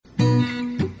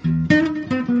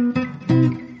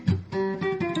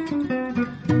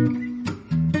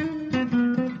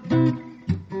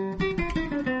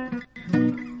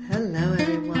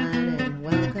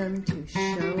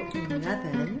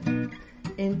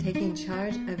taking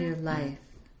charge of your life.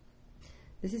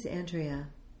 This is Andrea,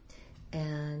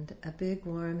 and a big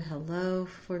warm hello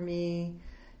for me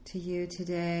to you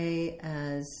today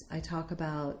as I talk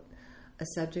about a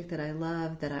subject that I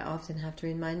love, that I often have to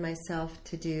remind myself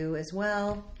to do as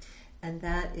well, and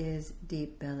that is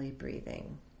deep belly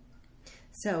breathing.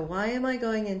 So why am I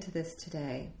going into this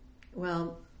today?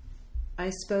 Well, I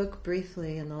spoke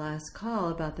briefly in the last call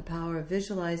about the power of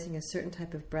visualizing a certain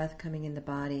type of breath coming in the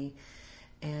body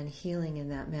and healing in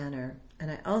that manner.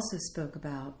 And I also spoke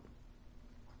about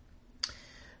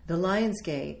the Lion's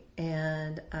Gate,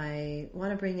 and I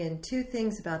want to bring in two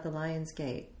things about the Lion's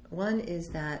Gate. One is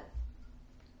that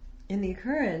in the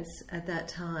occurrence at that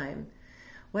time,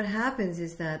 what happens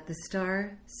is that the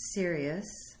star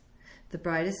Sirius, the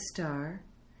brightest star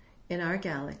in our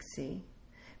galaxy,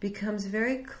 becomes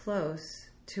very close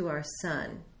to our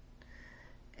sun.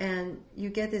 And you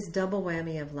get this double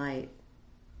whammy of light.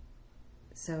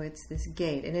 So it's this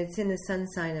gate, and it's in the sun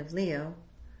sign of Leo,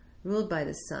 ruled by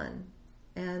the sun.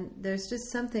 And there's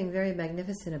just something very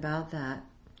magnificent about that.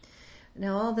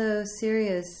 Now, although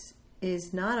Sirius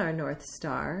is not our North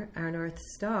Star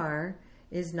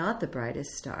is not the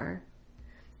brightest star,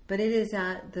 but it is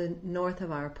at the north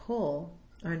of our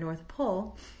North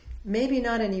Pole. Maybe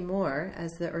not anymore,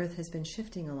 as the Earth has been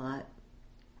shifting a lot.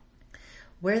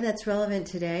 Where that's relevant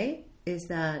today is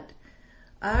that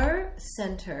our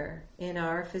center in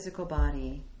our physical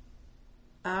body,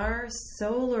 our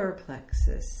solar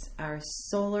plexus, our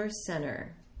solar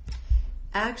center,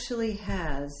 actually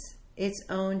has its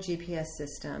own GPS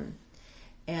system.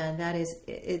 And that is,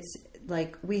 it's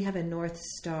like we have a North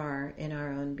Star in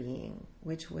our own being,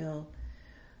 which will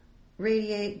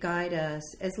radiate, guide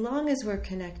us, as long as we're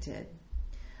connected.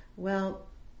 Well,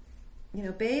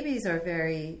 babies are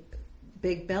very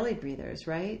big belly breathers,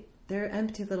 right? They're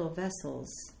empty little vessels,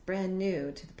 brand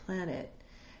new to the planet.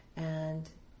 And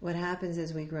what happens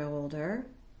as we grow older,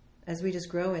 as we just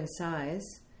grow in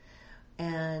size,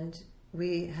 and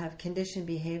we have conditioned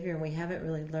behavior and we haven't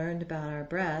really learned about our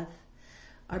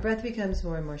breath becomes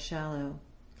more and more shallow.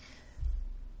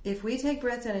 If we take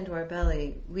breath down into our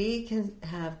belly, we can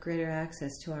have greater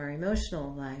access to our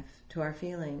emotional life, to our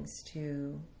feelings,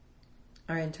 to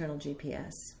our internal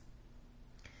GPS.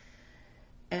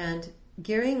 And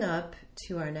gearing up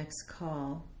to our next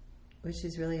call, which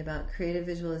is really about creative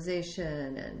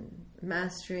visualization and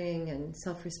mastering and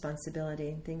self-responsibility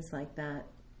and things like that.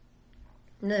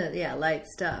 Light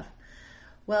stuff.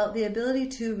 Well, the ability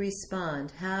to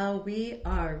respond, how we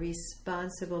are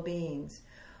responsible beings.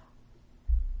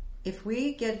 If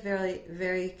we get very,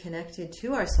 very connected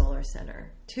to our solar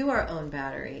center, to our own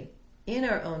battery, in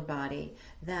our own body,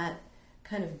 that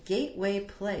kind of gateway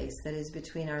place that is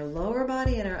between our lower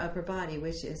body and our upper body,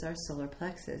 which is our solar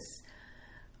plexus,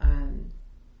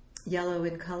 yellow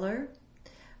in color,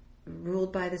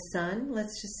 ruled by the sun,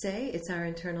 let's just say, it's our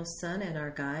internal sun and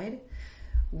our guide.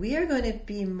 We are going to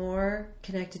be more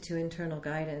connected to internal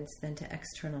guidance than to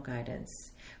external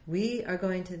guidance. We are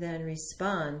going to then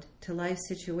respond to life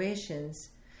situations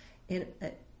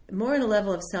more in a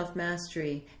level of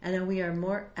self-mastery, and then we are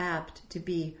more apt to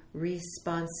be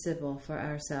responsible for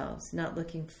ourselves, not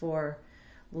looking for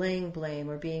laying blame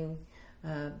or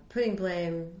putting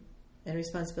blame and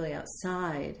responsibility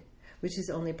outside, which is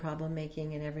only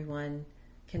problem-making, and everyone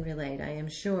can relate, I am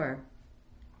sure.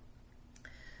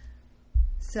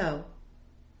 So,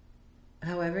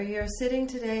 however you're sitting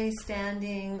today,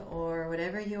 standing, or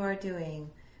whatever you are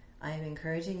doing, I am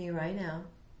encouraging you right now,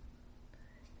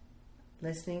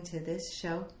 listening to this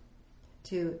show,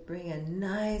 to bring a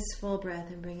nice full breath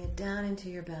and bring it down into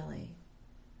your belly.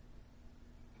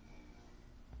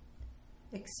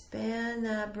 Expand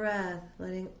that breath,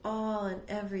 letting all and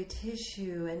every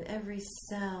tissue and every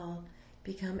cell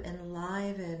become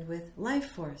enlivened with life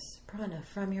force, prana,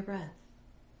 from your breath.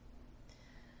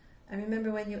 And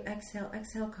remember, when you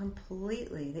exhale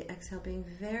completely, the exhale being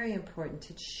very important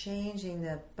to changing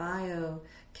the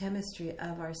biochemistry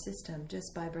of our system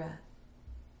just by breath.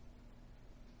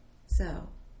 So,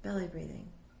 belly breathing.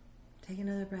 Take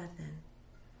another breath in.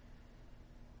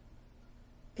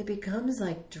 It becomes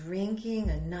like drinking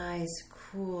a nice,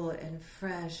 cool and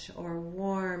fresh, or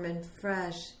warm and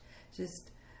fresh,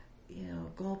 just,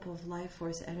 gulp of life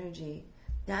force energy.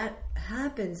 That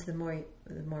happens the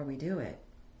more we do it.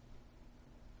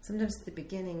 Sometimes at the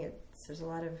beginning, there's a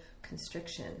lot of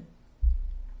constriction.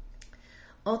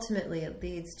 Ultimately, it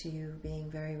leads to you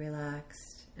being very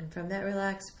relaxed. And from that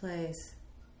relaxed place,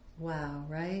 wow,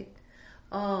 right?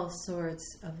 All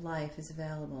sorts of life is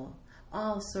available.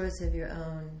 All sorts of your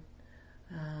own,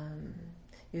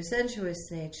 your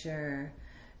sensuous nature,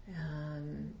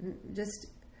 just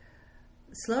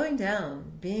slowing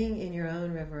down, being in your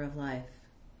own river of life.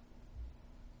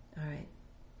 All right.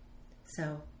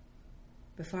 So,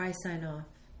 before I sign off,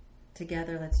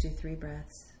 together let's do 3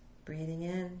 breaths. Breathing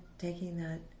in, taking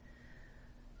that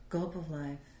gulp of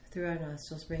life through our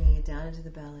nostrils, bringing it down into the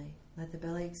belly. Let the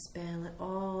belly expand. Let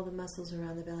all the muscles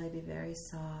around the belly be very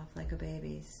soft, like a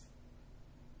baby's.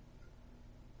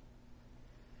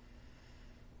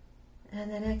 And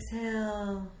then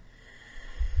exhale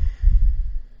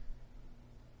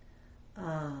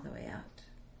all the way out.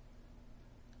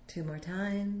 2 more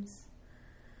times.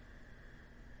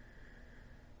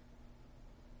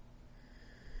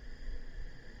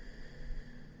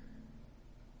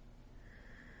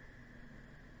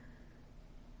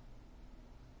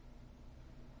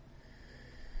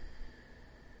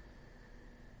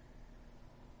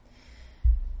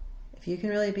 If you can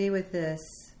really be with this,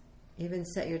 even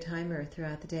set your timer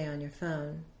throughout the day on your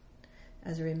phone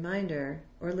as a reminder,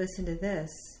 or listen to this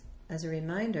as a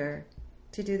reminder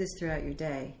to do this throughout your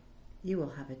day. You will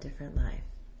have a different life.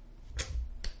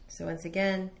 So once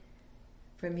again,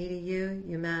 from me to you,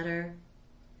 you matter.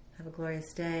 Have a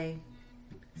glorious day.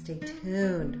 Stay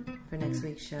tuned for next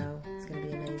week's show. It's going to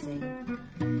be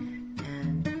amazing.